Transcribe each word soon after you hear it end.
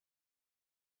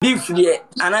beef there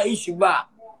ana issue ba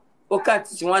o cat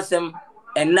wasem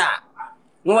and na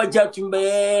no just 2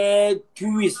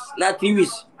 weeks na 3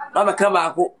 weeks na ba kan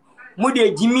ba ko mu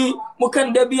de jimi mu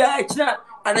kan da biya kina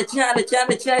ana kina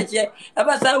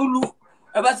abasa ulu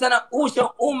abasa na o se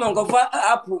o man go fa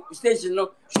apu station no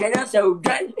shenya se o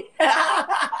dwan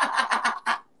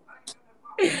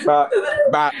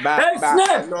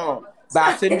no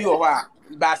ba sembi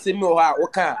o wa o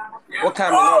kan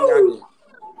me no nya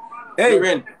hey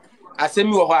Ren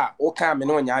asemi wo ha o kan me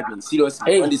no nya adwen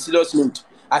seriously on the serious note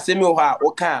asemi wo ha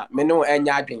o kan me no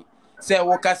nya adwen say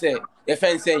wo ka say e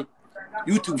fen say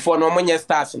YouTube for no money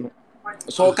stars no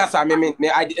so ka sa me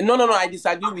no I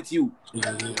disagree with you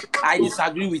I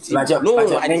disagree with you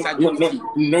no I disagree with you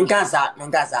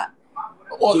Nkansah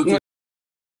oh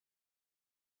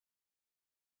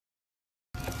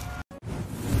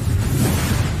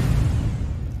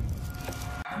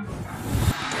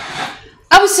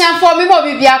Abusian for me mo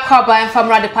bibia kwaba en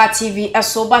famra de TV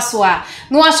eso basoa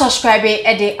no subscribe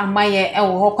e de amaye e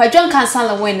wo Kwadwo Nkansah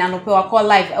Lilwin na no pe wa call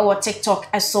live e wo TikTok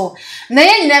eso na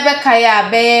ye nyina be kaya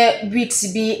be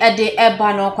weeks bi e de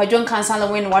eba no Kwadwo Nkansah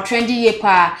Lilwin wa trendy ye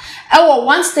pa e wo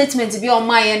one statement bi on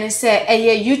maye ne say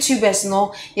eye YouTubers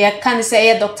no ye kan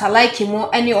say eye Dr. Likee mo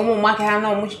ene omo maka na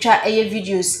omo twitwa eye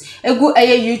videos egu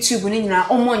eye YouTube ni nyina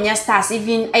omo nya stars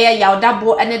even eye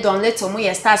yaudabo ene don let omo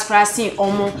ye stars crashing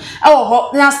omo e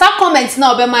wo na start comment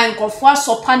na obema nkofo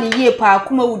asopa ne ye pa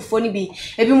kuma woodfo ni bi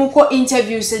ebi mu ko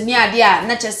interviews ni ade a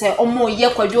na chese omo ye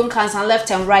Kwadwo Nkansah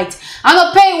left and right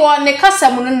ano pay wo ne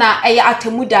kasam no na eye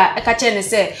Atemuda e ka che ne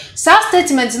se sa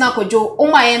statement na Kwadwo o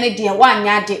ma ye ne de wa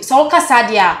anya ade so kasa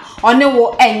de a one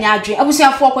wo enya adwe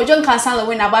abusuafo Kwadwo Nkansah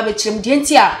Lilwin na ba be chirem de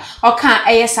ntia o kan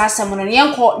eye sa asem no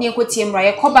yenko tie mra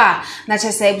ye koba na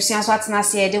chese abusuan so atena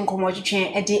se ye de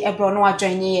nkomodwetwen e de ebro no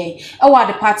adwan ye e wa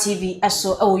de TV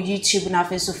eso e wo YouTube na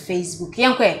face Facebook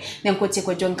yankwe nenkote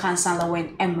Kwadwo Nkansah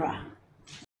Lilwin emra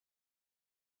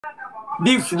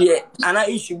beef there ana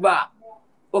issue ba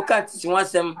o cat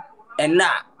wasem and na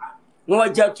no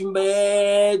just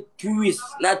 2 weeks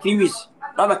na 3 weeks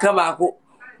na ba kan ba ko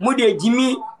mu de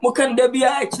jimi mu kan da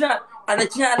biya kina ana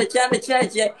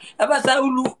abasa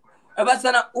ulu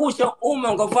abasa na o se o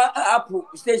man go fa apu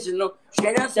station no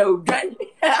shenya se o dwan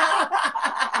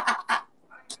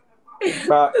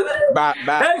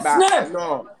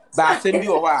no ba sembi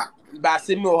o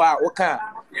ha o kan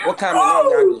me no nya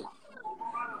adwen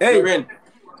hey Ren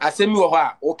asemi wo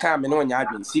ha o kan me no nya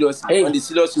adwen seriously on the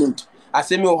serious note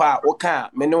asemi wo ha o kan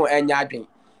me no nya adwen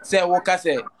say wo ka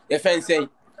say e fen say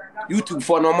YouTube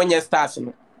for no money stars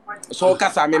no so ka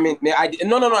sa me no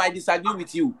I disagree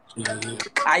with you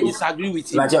I disagree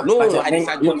with you no I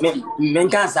disagree with you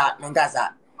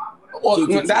Nkansah oh,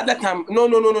 the other time, no.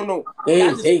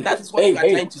 That is what you are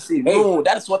trying to say. No,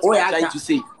 that is what you are trying to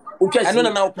say. I know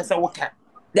now, person what can.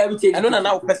 I know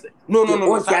now, person. No.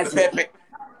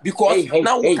 Because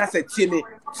now we can say, see me,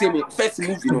 first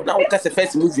movie, no. Now we can say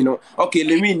first movie, no. Okay,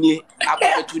 let me near. I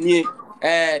go to near.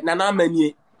 Nana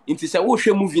many. Into say, what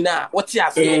show movie now? What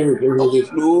you say?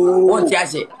 No. What you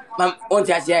say? What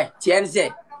you say?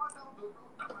 Tiense.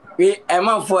 We a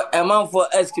man for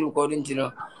escape according to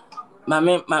no.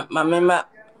 Mama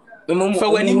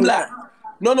for when him black.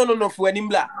 No, for when him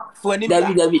black. For when him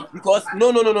black. Because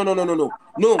no.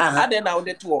 I then now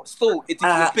the tour. So it is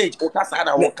your page.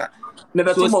 Okasana Walker.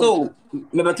 So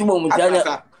me batubo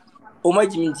mutanya. O ma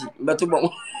jiminti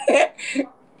batubo.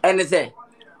 And say.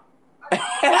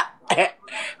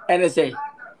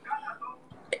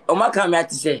 O ma come here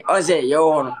to say. O say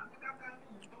yo ono.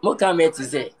 Mo come here to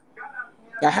say.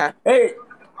 Hey.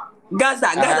 Gaza,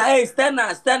 hey,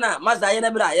 Stana, Maza,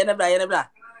 Yenebra.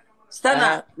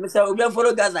 Stana, Mr. Ubian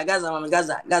follow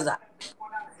Gaza.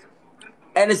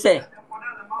 And say,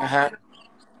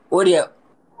 Odia,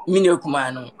 Minio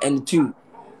Kumano, and 2.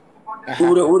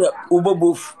 Uber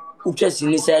boof, Uchas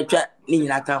in this area,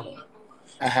 Nina Town.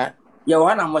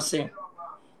 Johanna must say,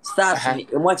 stars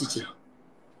and watch it.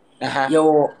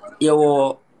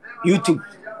 Your YouTube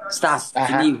stars,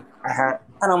 and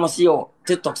I must see your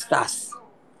TikTok stars.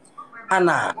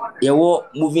 Ana yewo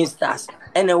moving stars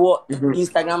and yewo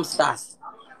Instagram stars.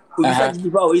 We decide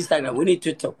people on Instagram, we need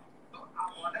Twitter.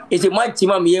 It's a much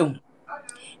timam yehu.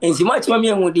 And si much timam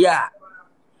yehu dia.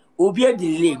 Obi a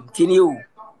delay tini o.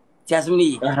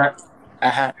 Tiasmini.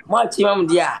 Much timam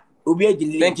dia. Obi a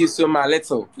delay. Thank you so much.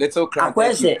 Let's all clap.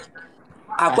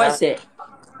 Akwese.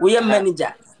 We are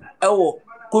manager. Ewo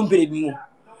company mu.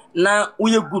 Na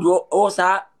we good o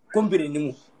sa company ni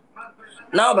mu.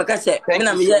 Now because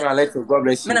God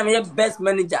bless you. Me best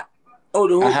manager. Oh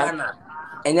the whole Ghana.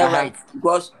 And you're right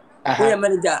because we are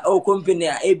manager company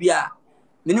ABA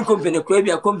mini company ko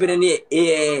bia company ni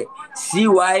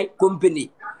CY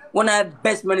company one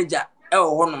best manager e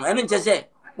wo ho no eno nche se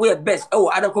we best e wo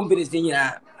other companies ni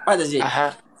nyina what is it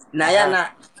na ya na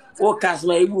o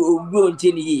customer obi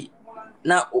onche ni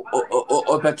na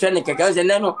o petronic ka se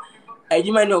no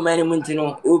ejima ni o mani munti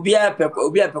no obi a pe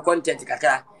content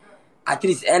kaka at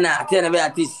least na be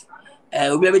at least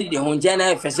obi a be di ho nche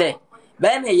na fese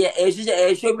be na ye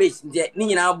show base ni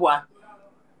nyina aboa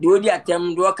de odi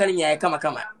atem do kan nya kama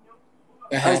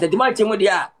as the match mo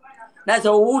dia na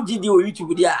so wo gidi o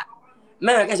YouTube dia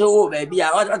me ka say wo ba bia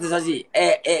what is say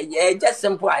just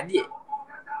simple idea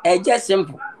just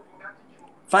simple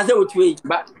fancy o tuwe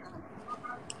ba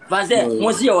fancy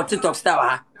mo si o TikTok star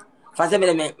ha fancy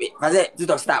me fancy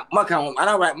TikTok star mo kan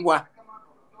ana wa mboa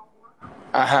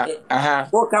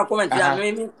wo ka comment ya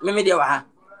me dia wa ha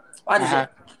what is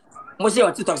mo si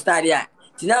o TikTok star dia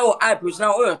tina o app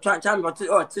na o champion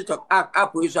o TikTok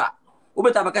app o so o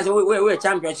beta baka say we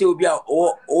champion say obi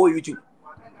o YouTube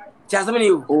ti asem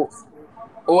ni o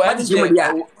wo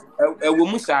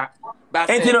musa ba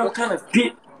say o kind of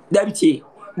dabiti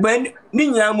ben ni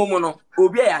nyina momo no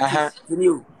obi ya artist ni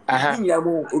o ni nyina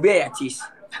mo obi ya artist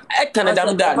e Canada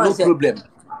no problem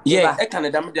yeah e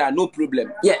Canada no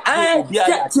problem yeah obi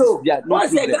ya artist no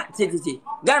problem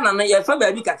Ghana na ye fa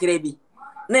ba bi kakra bi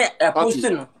na post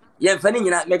no ye fa ni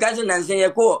nyina me ka say nansen ye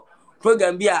ko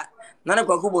program bi a na na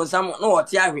kwaku bonsam na wo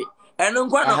te ahwe eno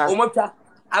nkwa na o motwa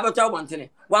abetwa bontene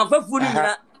wan fa fu ni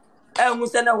nyina ehun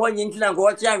se na ho nyintina nko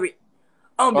wo te ahwe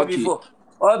on be before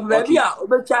o be bi a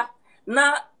obetwa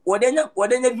na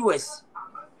wodenya viewers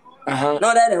no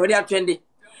that we are trending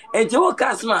enti wo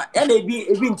customer ya na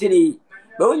ebi ntini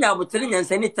be wonya abotere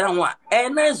nyansa ni tan ho a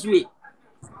nice way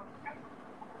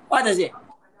what is it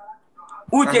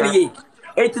uteli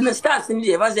enti na stars ni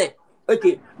e va say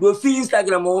okay go fi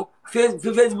Instagram o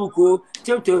Facebook o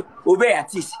TikTok obey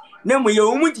artist na mo ye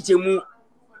omu tichemu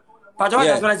pato wa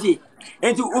kasona si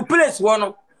enti u place wo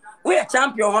no we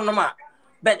champion ho no ma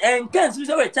but can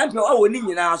see we champion awo ni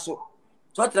nyina so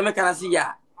so tell me can see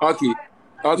ya okay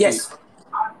yes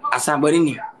asabori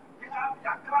ni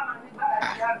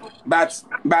but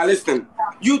listen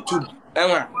YouTube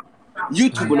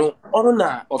no ono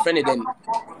na offended then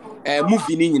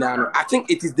movie ni nyina no I think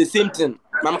it is the same thing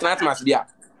mam kana atmas dia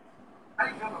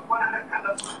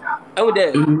oh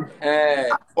there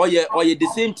oye the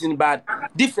same thing but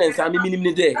difference am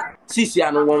minimum there sisi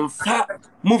an one fa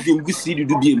movie gusi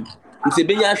dudu biem nse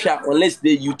benya hwa unless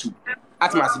they YouTube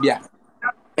atmas bia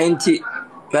enti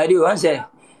radio wan say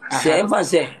fan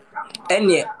say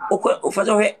ene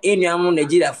ofaso he enuam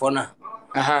Nigeria for na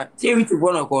say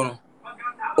YouTube no ko no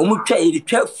omu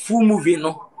twa full movie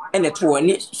no ene to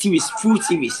one series full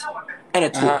series ene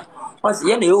to once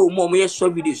ye na yo mo ye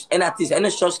short videos and artists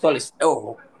and short stories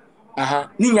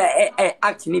ninya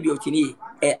act ni bi otini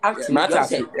act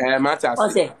matters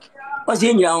once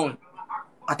ye nya on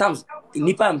atams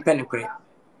nipa mpene kure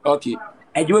okay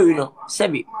edwe wi no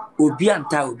sebi obi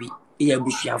anta obi ye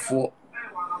abusuafo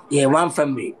ye one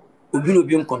family obi no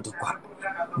bi nkontokwa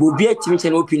bo obi atimi che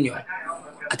na opinion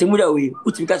Atemuda we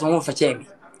utimi ka so ho fa che mi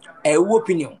wo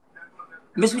opinion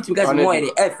Miss with because more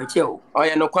FHO. Oh,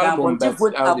 yeah, no quality.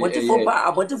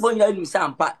 Abontifo ya ni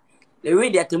sampa. The way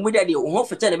that Atemuda dey won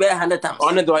for 10 be 100 times.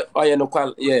 On the oh, yeah, no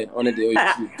qual. Yeah, on the oh.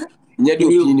 Nya the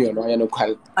opinion, oh, yeah, no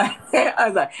qual.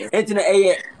 Asa, entina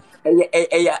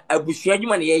abusua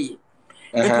djuma na ye.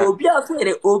 Enti obi aso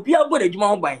ere obi abode djuma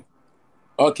ho ban.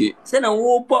 Okay. Se na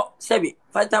wo bo sebi,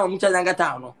 fight time mu changa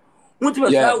town no.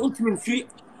 Mutime fa utime fi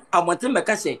abontem be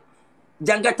ka se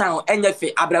janga town enya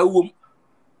fe abrawum.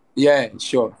 Yeah,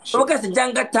 sure. Because the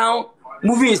Janga Town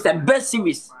movie is the best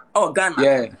series. Oh, Ghana.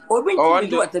 Yeah. Or we need to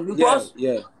do it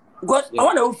because I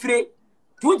want to free.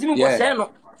 20 minutes no.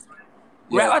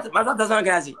 Right, what does not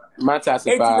get matters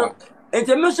about. It's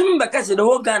a Muslim because the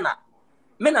whole Ghana.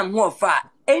 Men am more far.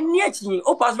 And yet,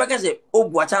 oh, pass back as oh,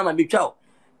 what time I be chow.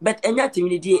 But any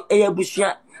activity, a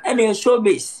bushia, and a show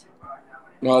base.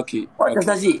 Okay. What does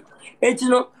I see? It's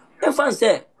no, if I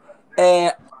say,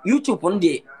 YouTube one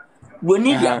day. We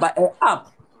need ya app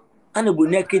and we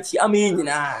naked I mean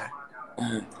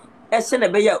send a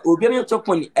bear obi me top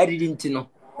money editing no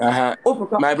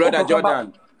my brother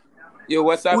Jordan yo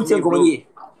what's up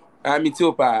I'm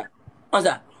too pa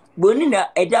oza boni na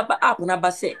ediaba app na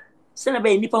ba se send a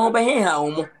bear nipa ho ba he ha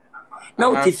omo na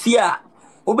o te fia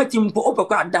obetimpo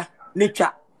opekwa ada na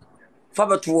twa fa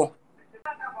beto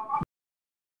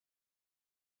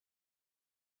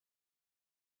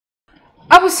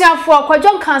Abusiafo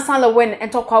Kwadwo Nkansah Lilwin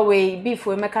entokwa we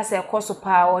before meka se ekoso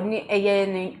pa oni eye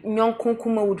ne nyonkon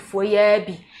kuma wudfo ya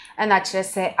bi and actually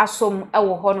say asom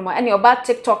ewo ho no and oba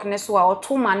TikTok ne so a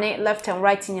oto mane left and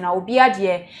right nyina obi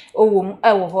ade owom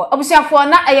ewo ho obusiafo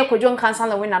na eye Kwadwo Nkansah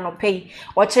Lilwin anopei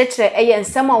o chirechire eye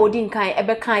nsem a odi nkan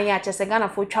ebe kan ya chese Ghana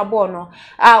fo twabo no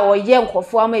a oye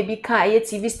nkofo ama ebi kan eye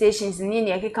TV stations ni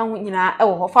ne ekeka ho nyina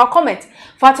ewo ho fa comment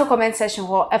fa to comment section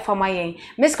ho efama yen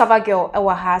Miss Cover Girl ewo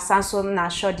ha sanso na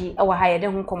shodi ewo ha ye de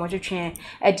ho komotwetwe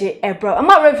ede ebro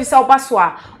ama refisa obaso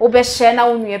a obehye na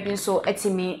wonua bi nso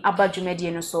etimi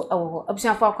abadwumedie no so ewo ho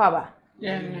abusiafo akwa aba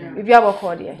bibi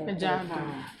aboko de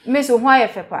Miss ho aye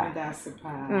fepa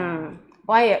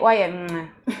why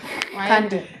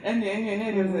candy any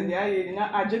the aye na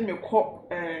aje me ko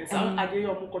some ade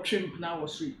yo mo ko twem na wo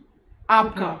so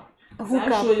apka who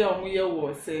can show you on your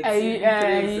was say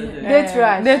they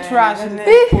trash and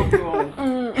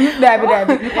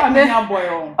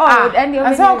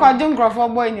I saw Kwadwo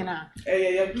Nkansah boy nyina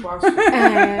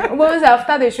almost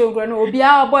after the show grown obi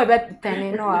our boy bet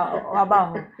 10 no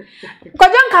about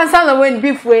Kwadwo Nkansah Lilwin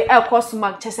beef we e cost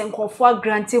mark chese nkofo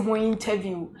grant ho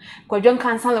interview Kwadwo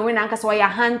Nkansah Lilwin ankasa wa ya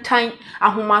hantan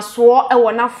ahomaso e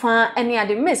wona fa ene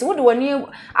ade miss wo de woni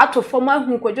ato forma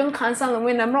hu Kwadwo Nkansah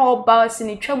Lilwin na mra oba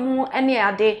sini twam ene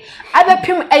ade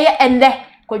abepim eye ende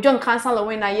Kwadwo Nkansah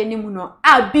Lilwin na ye nimu no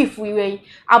a beef we we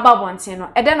ababonten no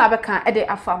ede na beka ede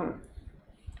afa ho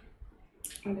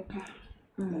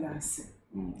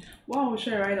wow,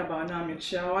 share right about now. Me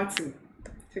share what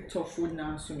TikTok food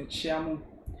now, so me share mo.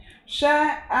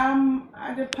 Share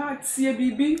at the part tie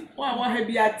bibi. Wow,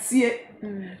 heavy at tie.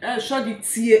 Show the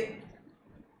tie.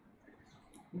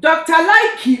 Dr.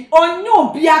 Likee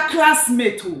onyo be a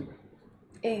classmate.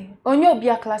 Onyo be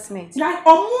a classmate. Like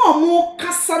omo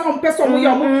kasa no person we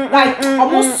omo like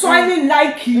omo soiling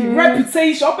Likee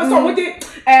reputation. Person we the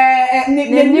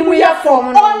nimu ya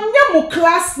form. Onyo mo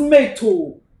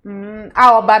classmate.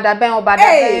 Obada ben o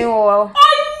onye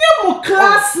mo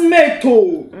classmate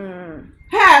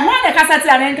hey man de kasati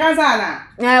an Nkansah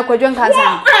na Kwadwo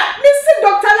Nkansah Mr.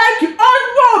 Dr. Likee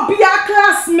onyo be a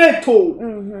classmate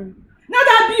na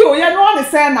da bi o ye no on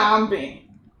say na ambe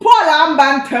Paul amba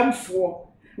ntamfo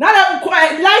na da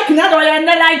Likee na do ye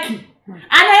na Likee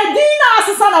and Edina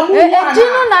asesa na mu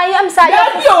Edina na yam sa ye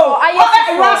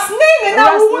Rasnine na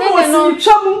wu no si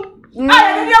twamu I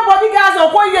need bodyguards or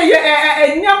what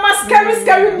ye nyama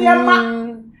scary nyama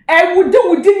would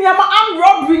nyama am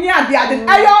robbery near the other I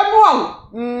know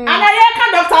and I can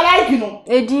Dr. Likee no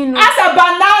Edino as a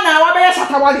banana wa be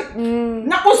shatawale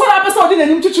na so la person dey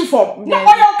nim chichi form na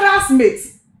all your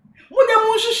classmates wo dem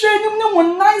hwehwe nim ne mo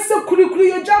nice kurikuri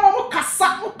ye jama mo kasa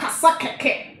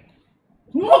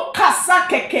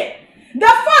keke the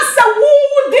first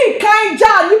who dey kind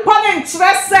ja nipa na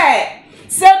interest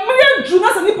se mire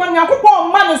juna se nipa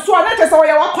nyankopon ma no so na chese wo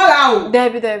ye wakola o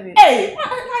David hey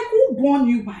like who born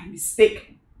you by mistake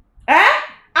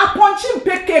aponchi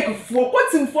mpe cake for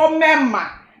putting for memma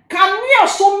can near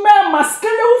so memma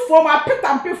skele for my pit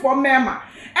and pay for memma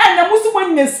and the musu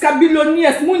neska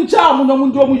billionaires munja mo no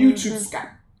mundo mo YouTube ska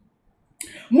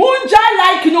munja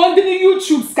like no on the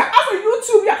YouTube ska as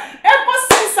YouTube ya ever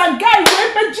since a guy we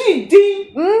be GD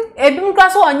ebim kwa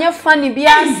so onye funny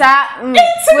bia sa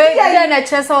we dey na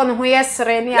chese on ho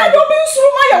yesre ni ade obi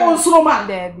nsuruma ya won suruma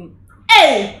David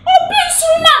obi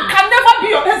nsuruma can never be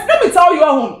your let me tell you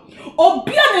home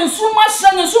obi an nsuruma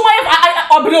hye nsuruma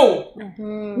obro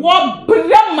wo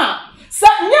brema sa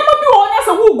nyama bi won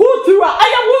say we go through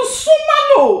aya won suma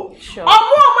no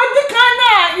omo amadi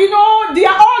you know they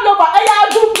are all over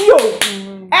aya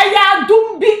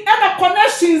dumbi and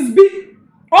connections bi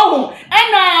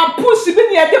and push bi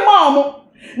ne de maamo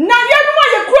na ye no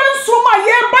ye kwansuma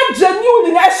ye ba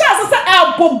genuine na sha sasa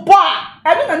elboba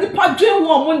ebe na nipa dwen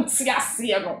ho mo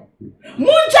ntiase no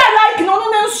munja like no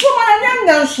nsuma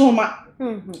na nsuma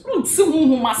nti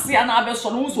hu mase na abeso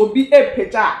no so bi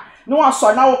epeja no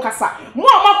aso na wo kasa mo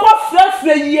amakọ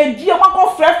frefre ye die amakọ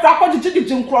frefre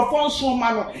akọjijiji nkrofo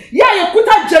nsuma no ye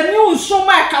kuta genuine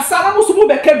nsuma kasa na mo so mo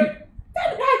beka bi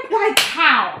like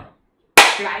how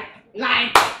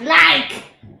like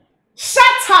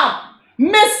shut up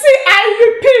Messi I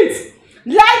repeat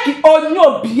Likee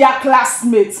onyo be a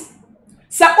classmate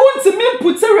sa ultimate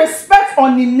put respect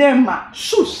on the name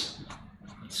shush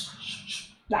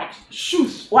like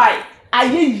shush why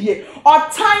ayeye or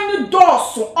tiny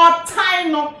doorso or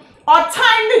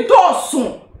tiny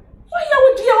doorso why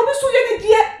you dey obi so ye ni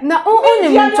die na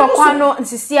onim ntokwa no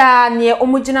nsisia ne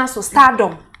omugina so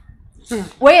stardom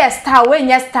we a star we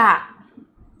nya star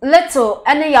little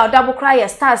any ya double cry ya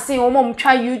star sin o mom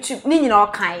try YouTube ni nyina o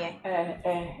kan ye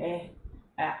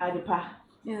adepa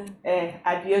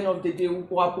At the end of the day,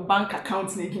 we have a bank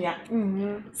account here.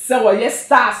 So yes,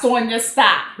 star, so on your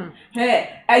star.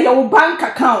 Your bank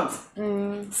account.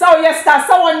 So yes, star,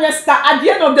 so on your star. At the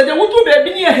end of the day, we do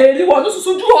baby near Haley. What does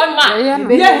you do on man?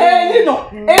 Yeah, Haley, no.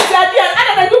 It's at the end,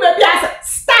 and I do baby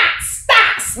star.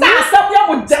 Somewhere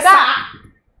with the star.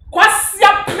 What's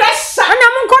your pressure? And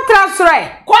I'm going to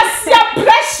transfer. What's your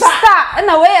pressure? Star, and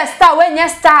away a star when you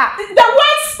star. The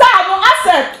word star, no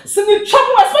asset. So the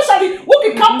trouble, especially who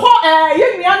can call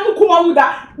young Kumawuda.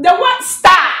 The word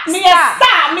star, me a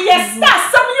star.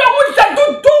 Some of you would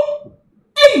do.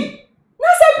 Hey,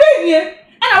 that's a baby.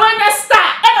 And I want a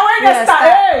star.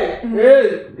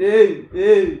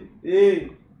 Hey.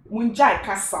 Munjai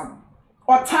Kassan.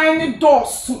 Or tiny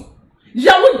doors.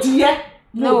 Yawu dear.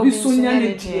 No, be soon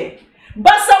dear.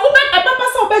 But some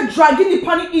women dragging the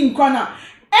penny in corner.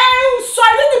 And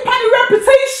soiling the penny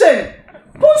reputation.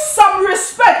 Put some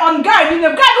respect on guy in the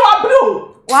guy who are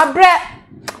blue. What bread?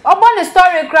 Upon the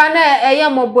story, Crana, a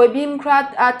young boy beam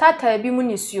crat at Tata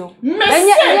Bimunisio.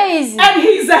 And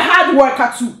he's a hard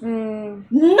worker too.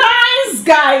 Nice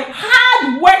guy,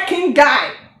 hard working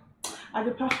guy.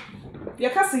 Adepa, you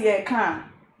can see a can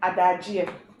at that year.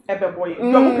 Ebe boy,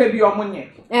 you pay your money.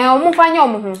 Star no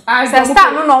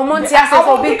Montia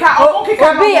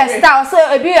be a star,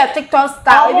 so be a TikTok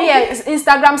star, be a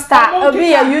Instagram star,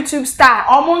 be a YouTube star.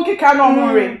 Monkey can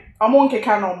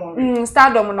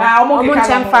stardom no.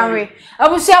 Fanry. I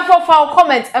will share for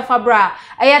comment bra.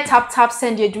 I tap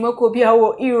send you Jumoko be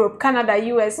Europe, Canada,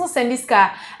 US. No send this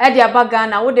car at their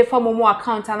bagana with the form more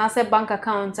account and I say bank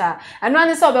account. And one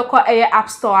is over call a app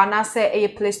store and I say a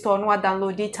Play Store no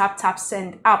download the tap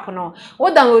send app no.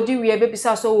 What download we a baby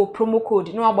so promo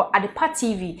code no about Adepa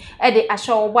TV. The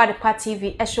assure about Adepa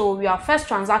TV assure your first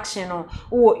transaction no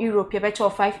Europe you bet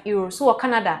 €5. So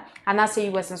Canada and I say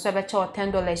US and so bet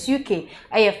 $10. UK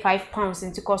 £5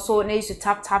 into cost so na use to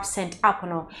tap send app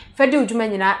no fedi udwuma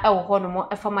nyina e wo ho no mo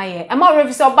e fama ye e ma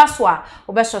review baswa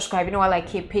wo be subscribe no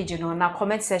like page no na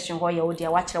comment section ho ye wo dia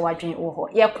wa kire wadwen wo ho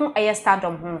ye ko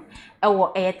stardom ho e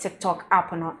wo TikTok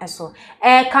app no eso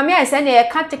kamia ese na ye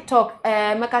ka TikTok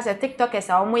meka se TikTok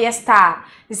esa wo mo ye star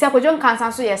ise Kwadwo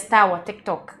Nkansah so ye star wo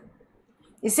TikTok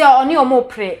ise oni o mo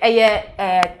pre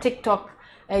TikTok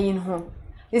yin ho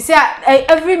ise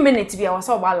every minute be was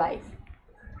about live.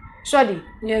 Shodi,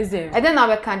 yes, dear. I don't know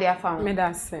what candy I found. Me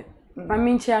that's it. I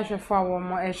mean, she for one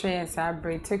more yes, I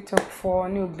bring TikTok for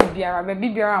new BBR, but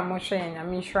BBR more sharing. I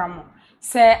mean, sure more.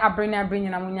 Say I bring a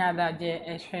munya that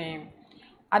day shame.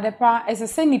 Adepa as a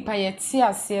seni payet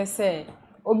say.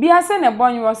 Obia send a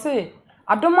bon you say.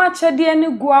 I don't match a dear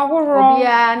new gua horror.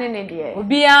 Obia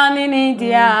nini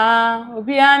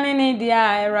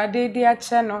dear, Rade dear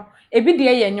channel. Ebi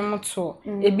dey yenyomoto,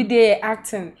 ebi dey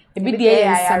acting, ebi dey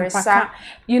ensempaka.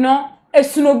 You know,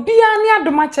 esuno bia ni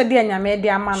adomache dey nyame dey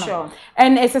amano.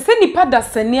 And it's a say nipa da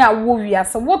sani a wo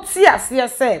wiase. What see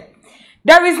say?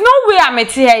 There is no way I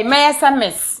met here, may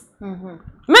SMS.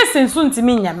 Miss nso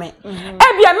ntimi nyame.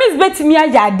 Ebia miss betimi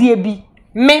ayade bi.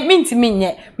 Me ntimi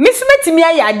nye. Miss betimi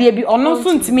ayade bi, ono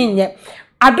nso ntimi nye.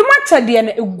 Adomache de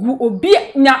na egu obi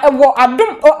nya ewo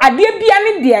adom ade bia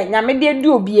ne de nyame de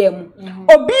du obi am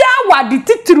obi awa de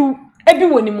titru ebi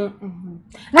woni mu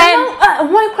na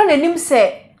won kwa nanim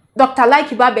say Dr.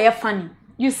 Likee ba be funny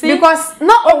you see because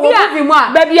not obi movie mu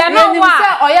a baby no wa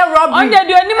say oye robbery on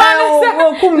de oni man say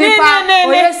wo kum nipa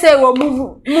oye say wo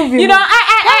movie you know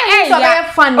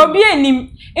I funny obi anim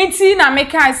enti na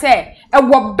make I say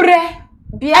ewo bre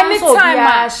anytime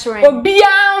obia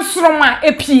nsroma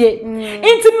epie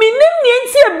inti minim ni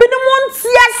enti ebinom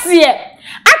ntiase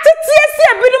atetiase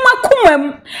ebinom akomam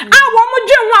a wo mo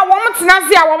dwen ho a wo mo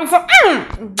tenase a wo mo so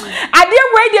ade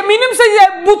we de minim se ye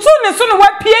butu ne so no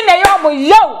wapie na ye obo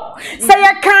yo se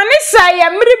ye kan ne sha ye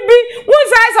mribi won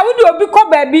sai sa wo de obi ko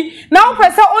baabi na wo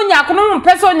pese onya akono mo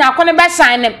pese onya akono be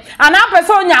shine nem ana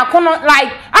pese onya akono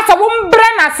like ata wo mbre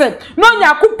na se no onya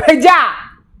akopagya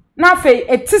na fe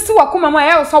etisi wakoma ma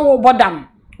ya so wo bodam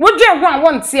wo dwen ho a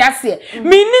wo nte ase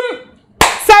minim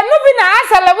sa no bi na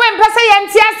asale we mpese ye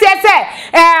nte ase se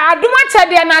adoma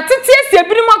chede na tete ase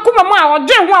bi mu akoma ma wo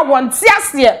dwen ho a wo nte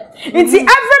ase nti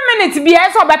every minute bi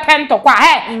ya so be pento kwa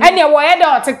ene wo ye de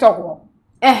TikTok wo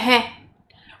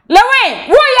lewe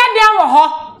wo ya de wo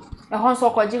ho so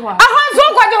kwaji ho afa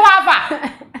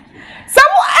sa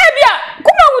wo ebia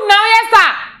kuma wu na ye sa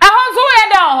so wo ya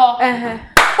de ho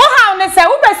how ne say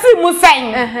we besi mu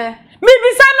sen me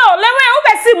bisa no lewe we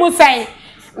besi mu sen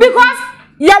because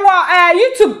yawo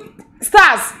YouTube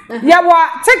stars ya wa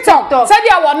TikTok said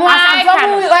ya wa no ai kan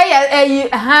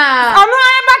ono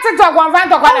ai ba TikTok wan fan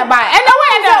to kwa na ba ene wo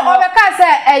ye da obeka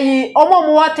say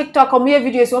omo TikTok omo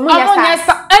videos omo yes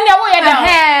ene wo ye da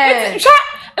sha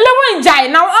Lilwin jai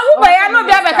na wo ba ya no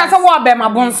bia be ka say wo be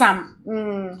mabonsam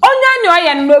onya ni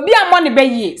oye no obi amọ ne be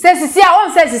yie se sisi a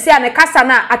on se sisi a ne kasa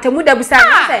na Atemuda busa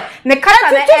na ne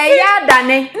kasa na eya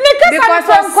dane because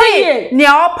of say ne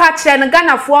o pa kire ne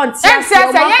Ghana fo onti ase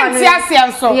o ma ti ase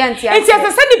enso enti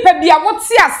ase se nipa bia wo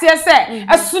ti ase se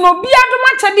esuno bia do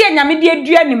ma chede anyame de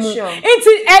adua ni mu enti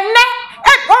enne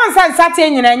on san sate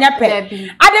nyina nya pe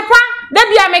adepa da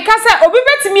bia me kasa obi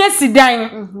betimi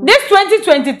asidan this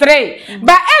 2023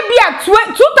 ba e bia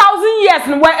 2000 years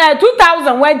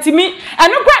 2000 wentimi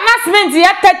eno kwa announcement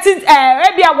ya 30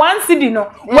 e bia 1 city no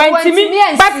wentimi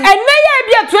but enne ya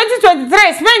bia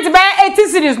 2023 spent by 80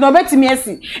 cities no betimi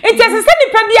asi it is se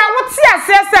nipa bia wote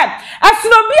asese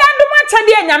asuno bia do ma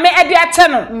chede anyame e de ache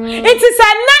no it is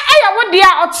na e ya wo dia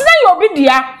ochire ya obi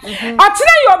dia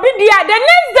ochire ya obi dia the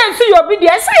next day so ya obi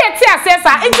dia say yeti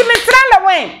asese intimate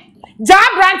Lilwin ja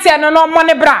branch no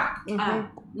money bra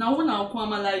na wo na akwa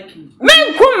ma like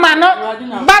men kuma no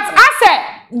but ase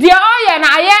dia oye na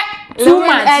aye 2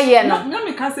 months na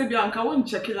me ka se bia nka won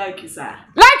check like sa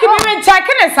like me check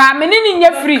ne sa me ni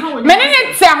nye free me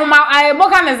ni te ahoma aye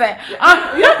boka ne say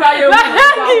like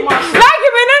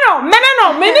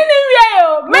me ni wie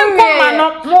yo men kuma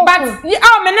no but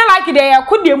me ni like dey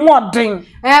akode mu odin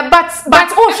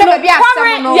but o se be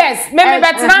asem no yes me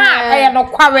betina aye no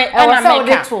kware na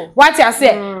make what you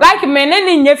say like me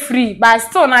ni nye free but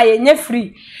still na ye nye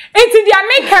free enti dia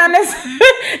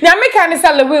make an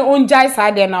say Lilwin onjai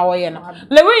sa de na wo ye no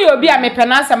Lilwin yo bi a me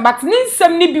penasem but ni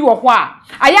nsem ni bi wo ho a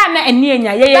aya na ani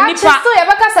anya ye nipa so ye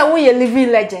beka say wo ye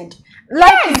living legend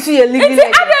like to ye living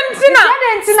legend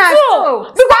Adentina so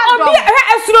because obi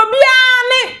esuro bia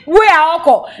ni we a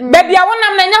okọ baby a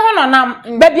wonam na nya ho no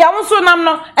nam baby a wonso nam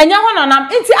no enya ho no nam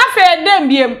enti afa dem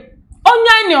biem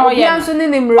onya ni oye obianso ni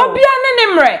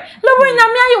nimre Lilwin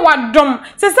nyame ayi wadom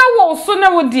se se wo so na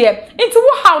wo de enti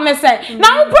wo haw ne se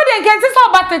na wo pode nke se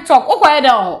so ba TikTok wo kwa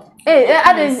eda ho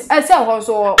aden ese ho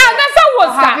so that's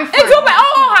what enti wo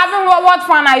having what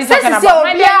fun are you talking about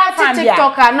my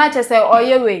TikTok na che se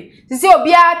oye we se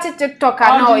obia TikTok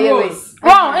na oye we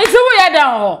wow enti wo eda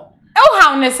ho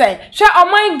how ne say she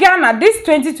oman Ghana this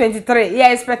 2023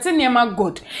 yeah expecting niema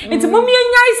good enti mumie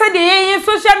nyai say de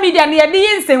social media na de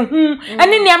yensen hu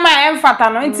ene niema emfata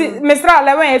no enti Mr.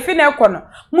 Lilwin efi na ekono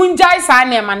munjai sa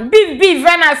niema beef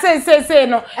na say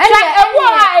no she ewo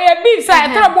ha e beef say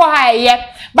trobo ha ye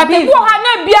but ewo ha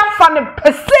na bia fa ne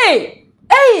pese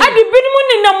adi binimu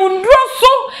ni na mundro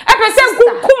so e pese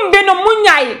kukum be no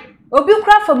munyai obi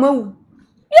kra fa mawu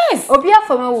yes obi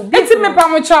afama wo enti me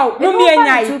pamochaw mumi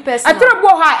anyai atrobo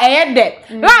ha eyede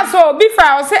la so bi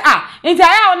fa o se enti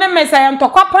aya o ne mesa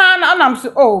ntokwa pa na onam se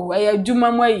eya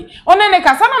juma mu ayi one ne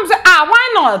ka sanam se why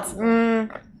not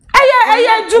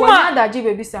eya juma da ji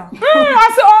baby sa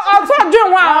ase o to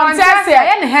dwen wa on tese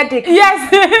eya ne headache yes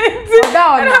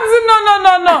no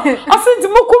ase nti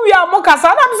mokuwi a mo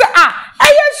kasa onam se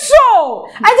eya show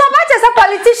aja ba che se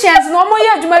politicians no mo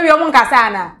ye juma wi o mo kasa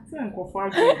na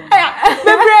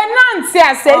bebre nanti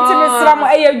ase enti mesramo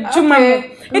eye djuma mu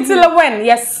enti Lilwin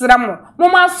yesramo mo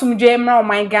ma sumdwe mra o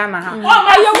man Ghana ha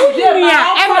eye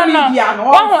wunia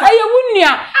no eye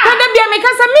wunia kada bia me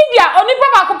kasa media onipa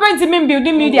ba ko penti me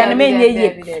building media na me nyeye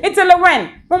enti Lilwin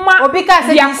mo ma obi ka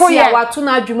se ya watu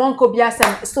na adwuma nko bia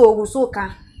sem so ogu so ka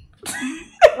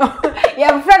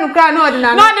ya friend kra no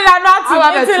ordinary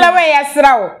enti Lilwin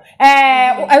yesrawo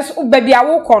baby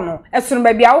awoko no esunu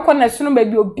baby awoko na esunu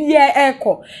baby obi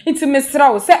eko nti mesra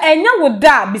wo se enya wo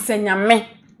da bisanyame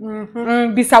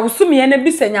bisa wusumi na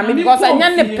bisanyame because enya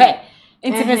ne pe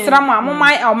nti mesra mo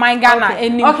amoma my Ghana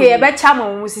eni okay ye be cha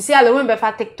mo sisi Lilwin be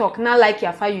fa TikTok na like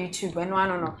ya fa YouTube eno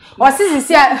ano no o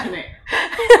sisi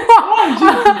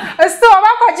Esto ba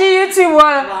kwa YouTube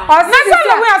wala. Next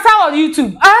time we are on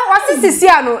YouTube. What's this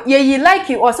here no? Ye like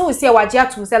it or so we see waji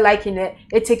atum say like in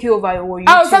it take you over your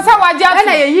YouTube. So waji atum.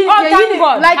 Na ye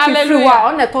like it free wa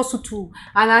on the tosu 2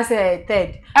 and I say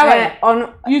third.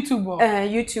 On YouTube.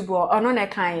 YouTube on na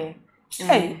kan ye.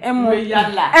 Emo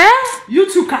yala.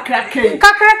 YouTube kakrake.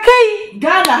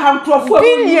 Ghana have profile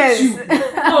billions.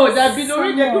 That be no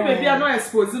you baby are not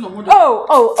exposing no mo.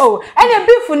 And a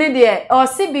beef ni there or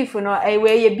see beef no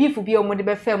we ye beef bi o mo de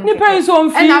be fam. Ni pay so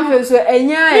on and I so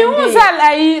enya e won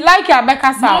say like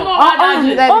Abeka sa.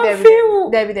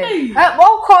 David.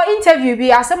 Call interview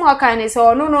bi asem o kan ni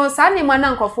so no sa ni ma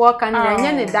na nkofo kan na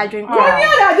enya ne dadwen ko.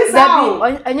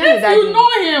 Enya ne dadwen. You know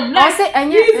him. I say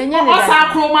enya ne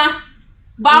dadwen.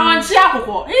 Bawanchi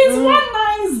akoko. It's one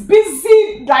nice,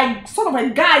 busy, like sort of a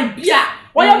guy. Yeah,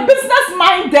 when you're business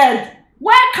minded,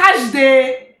 where cash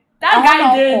day? That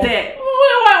guy there.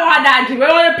 We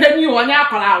want to pay you on your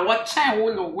call. What time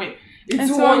will you wait?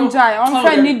 It's one guy on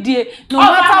friendly day. No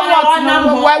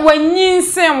matter what, when you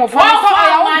say, "Well,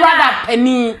 brother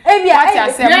Penny," what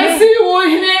you say? Yes, you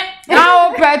here.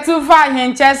 Now, pay to find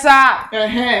him, Chesa.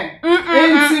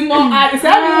 It's not. It's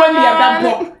everyone here that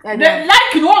block.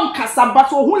 Like one Nkansah, but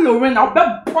who will win? I'll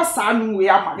bet boss and we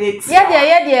are married.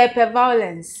 Yeah,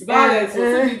 violence. Violence.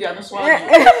 Yeah.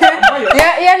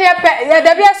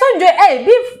 There be a son. Hey,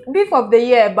 beef of the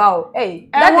year about. Hey,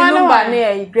 that number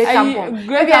near great campaign.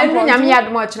 Great campaign. Nyami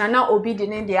ad much na na obi di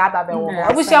ne the other be wo.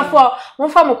 Abusia for mo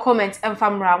fa mo comment and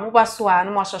famra mo ba so a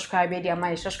no mo subscribe dey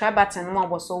my subscribe button mo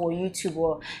bo so wo YouTube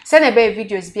wo. Send a be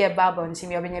videos be about nti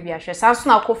me obenya bi ahwe. Sanso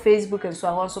na ko Facebook and so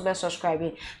a so be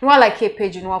subscribe. No like a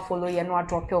page no follow ye no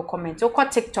drop your comment. O ko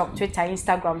TikTok, Twitter,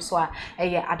 Instagram so a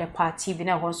eye Adepa TV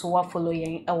na ho so wa follow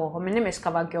ye e wo. Me name is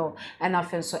Cover Girl and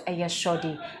afen so eye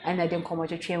Shorty and I dey come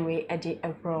to train we e dey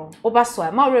ebro. Oba so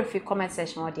a ma refi comment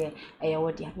section wo dey eye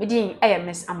wo dey. Me din eye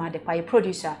Miss Amadepa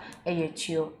producer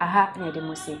Tio aha na de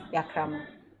musi yakramo.